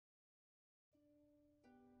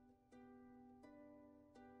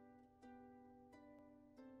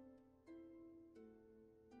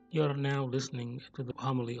You are now listening to the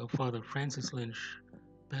homily of Father Francis Lynch,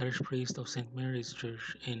 parish priest of St. Mary's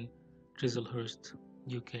Church in Chislehurst,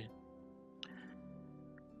 UK.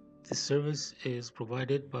 This service is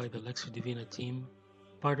provided by the Lectio Divina team,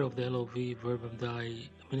 part of the LOV Verbum Dei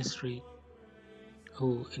ministry,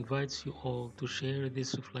 who invites you all to share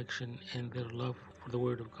this reflection and their love for the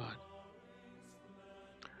Word of God.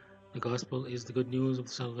 The Gospel is the good news of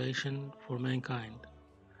salvation for mankind.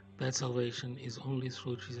 That salvation is only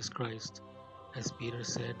through Jesus Christ, as Peter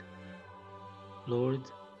said, "Lord,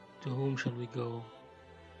 to whom shall we go?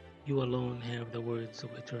 You alone have the words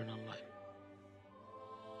of eternal life."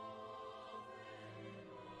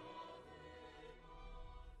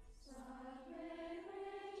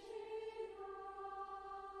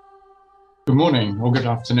 Good morning or good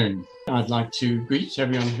afternoon. I'd like to greet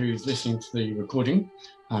everyone who's listening to the recording,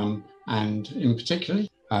 and in particular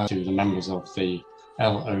to the members of the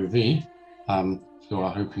LOV who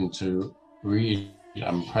are hoping to read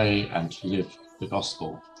and pray and to live the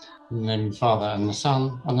gospel. In the name of the Father and the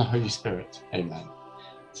Son and the Holy Spirit. Amen.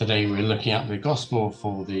 Today we're looking at the gospel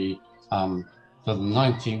for the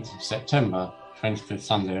 19th of September, 25th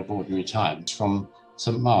Sunday of Ordinary Time. It's from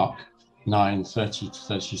St. Mark 9:30 to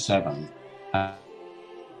 37.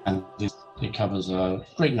 And it covers a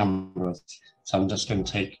great number of, so I'm just going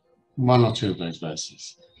to take one or two of those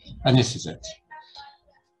verses. And this is it.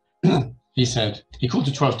 He called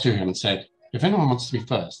the 12 to him and said, "If anyone wants to be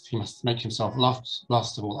first, he must make himself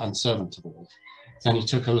last of all and servant of all." Then he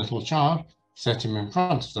took a little child, set him in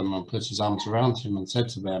front of them and put his arms around him and said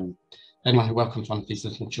to them, "Anyone who welcomes one of these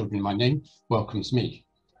little children in my name welcomes me.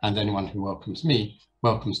 And anyone who welcomes me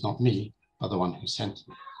welcomes not me, but the one who sent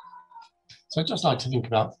me." So I'd just like to think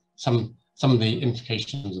about some of the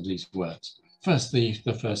implications of these words. First, the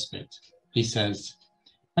first bit. He says,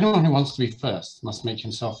 "Anyone who wants to be first must make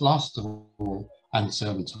himself last of all and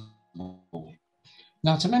servant of all."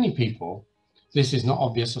 Now, to many people, this is not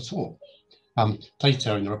obvious at all.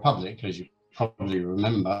 Plato in the Republic, as you probably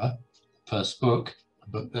remember, first book,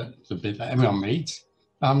 the bit that everyone reads,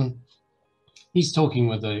 he's talking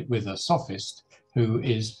with a sophist who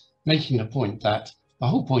is making the point that the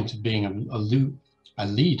whole point of being a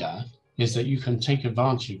leader is that you can take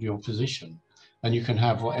advantage of your position and you can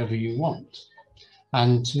have whatever you want.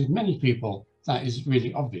 And to many people, that is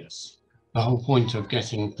really obvious. The whole point of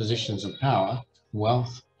getting positions of power,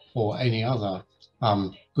 wealth, or any other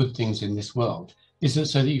good things in this world is that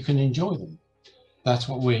so that you can enjoy them. That's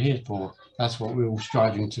what we're here for. That's what we're all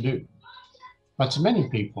striving to do. But to many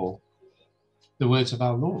people, the words of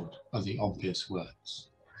our Lord are the obvious words,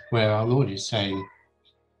 where our Lord is saying,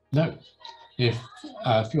 no, if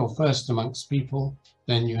you're first amongst people,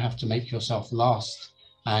 then you have to make yourself last.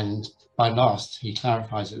 And by last, he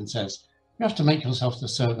clarifies it and says, you have to make yourself the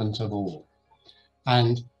servant of all.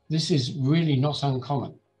 And this is really not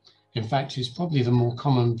uncommon. In fact, it's probably the more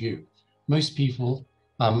common view. Most people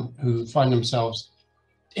who find themselves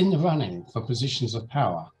in the running for positions of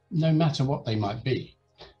power, no matter what they might be,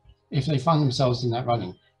 if they find themselves in that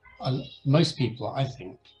running, most people, I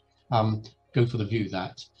think, go for the view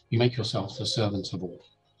that you make yourself the servant of all.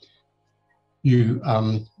 You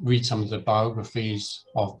read some of the biographies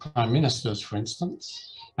of prime ministers, for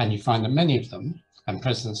instance, and you find that many of them, and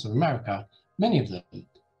presidents of America, many of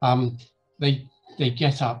them, they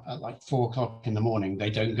get up at like 4 o'clock in the morning.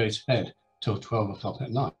 They don't go to bed till 12 o'clock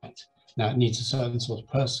at night. Now, it needs a certain sort of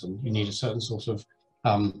person. You need a certain sort of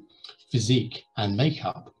physique and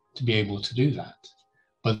makeup to be able to do that.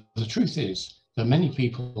 But the truth is that many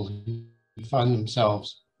people who find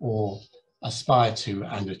themselves or aspire to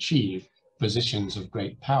and achieve positions of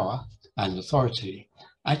great power and authority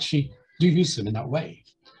actually do use them in that way.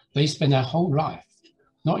 They spend their whole life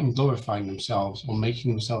not in glorifying themselves or making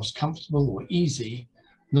themselves comfortable or easy,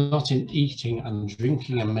 not in eating and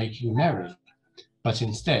drinking and making merry, but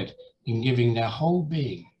instead in giving their whole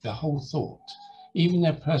being, their whole thought, even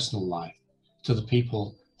their personal life, to the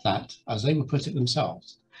people that, as they would put it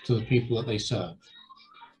themselves, to the people that they serve.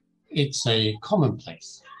 It's a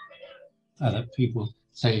commonplace that people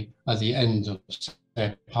say at the end of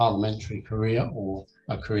their parliamentary career or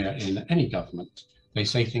a career in any government. They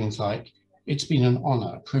say things like, "It's been an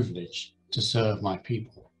honor, a privilege to serve my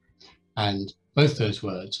people." And both those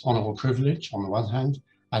words, honor or privilege on the one hand,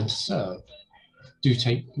 and to serve,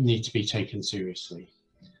 need to be taken seriously.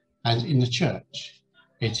 And in the church,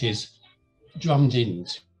 it is drummed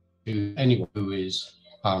into anyone who is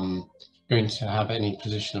going to have any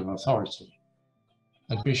position of authority,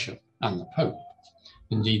 a bishop and the Pope.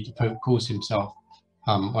 Indeed, the Pope calls himself,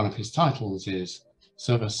 one of his titles is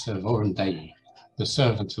Servus Servorum Dei, the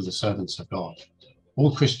servant of the servants of God.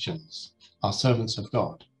 All Christians are servants of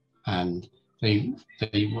God, and they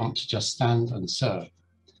want to just stand and serve.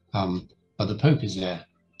 But the Pope is there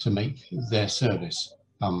to make their service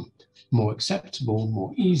more acceptable,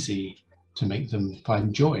 more easy, to make them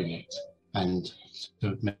find joy in it, and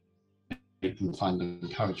to make them find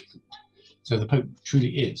encouragement. So the Pope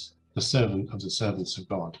truly is the servant of the servants of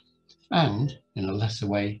God. And in a lesser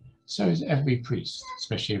way, so is every priest,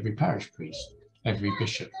 especially every parish priest, every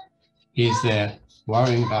bishop. He is there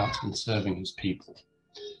worrying about and serving his people.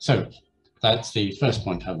 So that's the first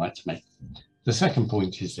point I'd like to make. The second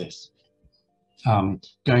point is this.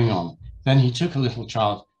 Going on. Then he took a little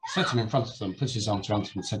child, set him in front of them, put his arms around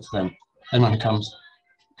him and said to them,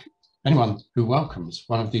 anyone who welcomes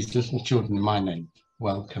one of these little children in my name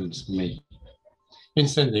welcomes me.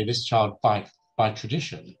 Incidentally, this child, by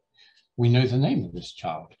tradition, we know the name of this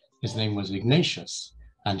child. His name was Ignatius,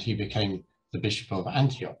 and he became the Bishop of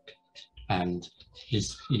Antioch. And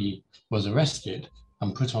he was arrested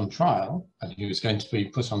and put on trial, and he was going to be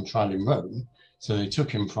put on trial in Rome. So they took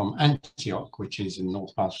him from Antioch, which is in the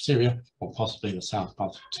north part of Syria, or possibly the south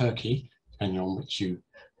part of Turkey, depending on which you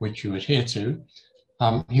adhere to.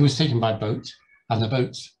 He was taken by boat, and the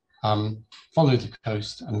boat followed the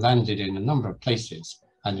coast and landed in a number of places.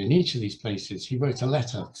 And in each of these places, he wrote a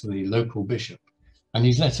letter to the local bishop. And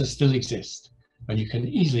these letters still exist, and you can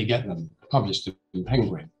easily get them published in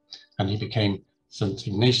Penguin. And he became St.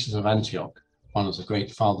 Ignatius of Antioch, one of the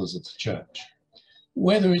great fathers of the church.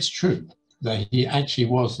 Whether it's true that he actually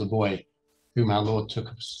was the boy whom our Lord took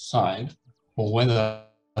aside, or whether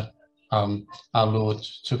our Lord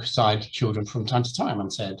took aside children from time to time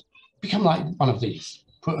and said, become like one of these,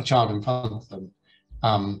 put a child in front of them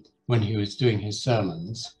when he was doing his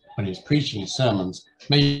sermons, when he was preaching his sermons.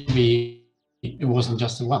 Maybe it wasn't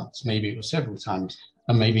just the once, maybe it was several times,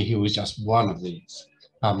 and maybe he was just one of these.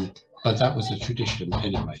 But that was the tradition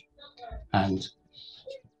anyway. And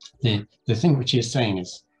the thing which he is saying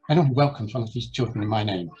is, anyone who welcomes one of these children in my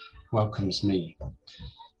name welcomes me.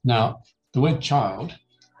 Now, the word child,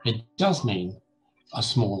 it does mean a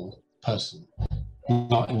small person,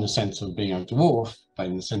 not in the sense of being a dwarf, but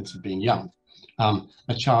in the sense of being young.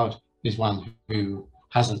 A child is one who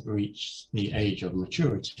hasn't reached the age of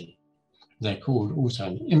maturity. They're called also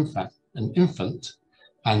an infant,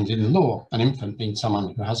 and in law, an infant means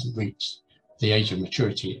someone who hasn't reached the age of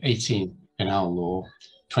maturity, 18 in our law,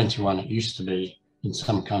 21 it used to be. In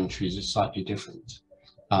some countries, it's slightly different.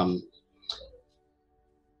 The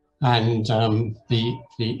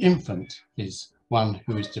infant is one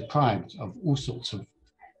who is deprived of all sorts of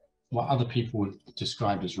what other people would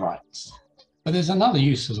describe as rights. But there's another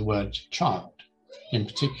use of the word child, in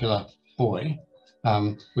particular boy,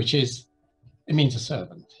 which is, it means a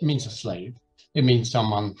servant, it means a slave, it means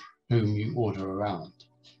someone whom you order around.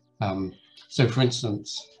 So for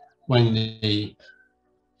instance, when the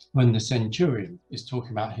centurion is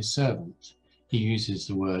talking about his servant, he uses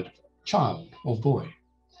the word child or boy.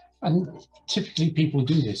 And typically people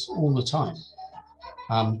do this all the time.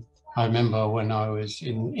 I remember when I was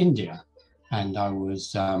in India and I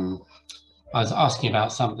was asking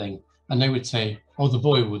about something, and they would say, oh, the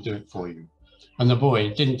boy will do it for you. And the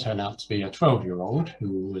boy didn't turn out to be a 12-year-old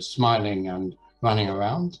who was smiling and running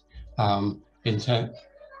around.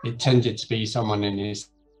 It tended to be someone in his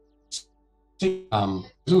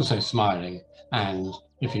was also smiling, and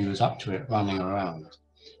if he was up to it, running around.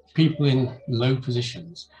 People in low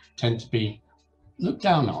positions tend to be looked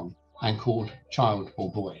down on and called child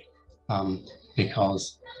or boy,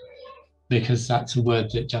 because that's a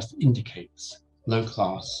word that just indicates low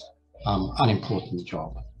class, unimportant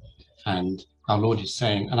job. And our Lord is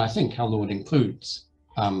saying, and I think our Lord includes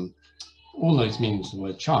all those meanings of the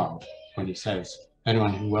word child when he says,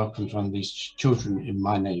 anyone who welcomes one of these children in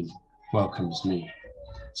my name welcomes me.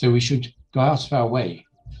 So we should go out of our way,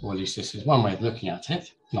 or at least this is one way of looking at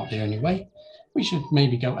it, not the only way. We should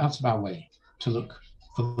maybe go out of our way to look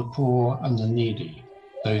for the poor and the needy,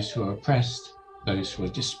 those who are oppressed, those who are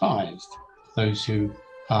despised, those who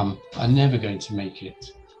are never going to make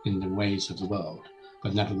it in the ways of the world,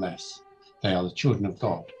 but nevertheless, they are the children of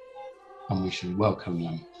God, and we should welcome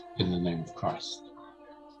them in the name of Christ.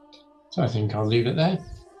 So I think I'll leave it there,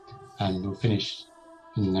 and we'll finish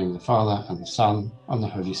in the name of the Father, and the Son, and the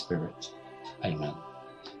Holy Spirit. Amen.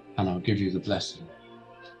 And I'll give you the blessing.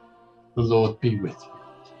 The Lord be with you.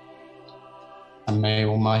 And may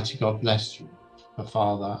Almighty God bless you, the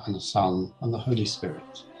Father, and the Son, and the Holy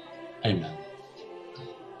Spirit. Amen.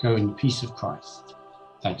 Go in the peace of Christ.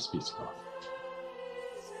 Thanks be to God.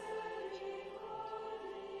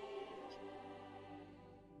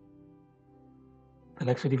 The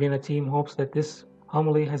Lectio Divina team hopes that this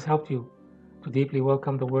homily has helped you to deeply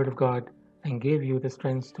welcome the Word of God and give you the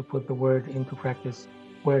strength to put the word into practice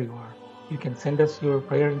where you are. You can send us your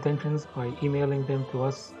prayer intentions by emailing them to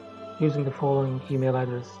us using the following email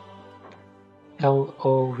address: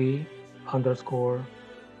 lov_verbumdei,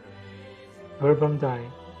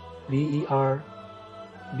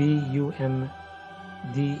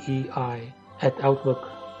 VERBUMDEI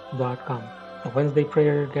 @outlook.com. The Wednesday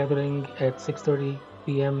prayer gathering at 6:30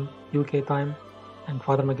 p.m. UK time, and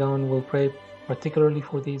Father McGowan will pray particularly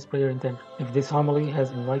for these prayer intentions. If this homily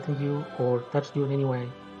has enlightened you or touched you in any way,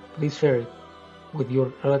 please share it with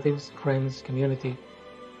your relatives, friends, community,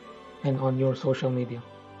 and on your social media.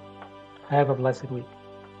 Have a blessed week.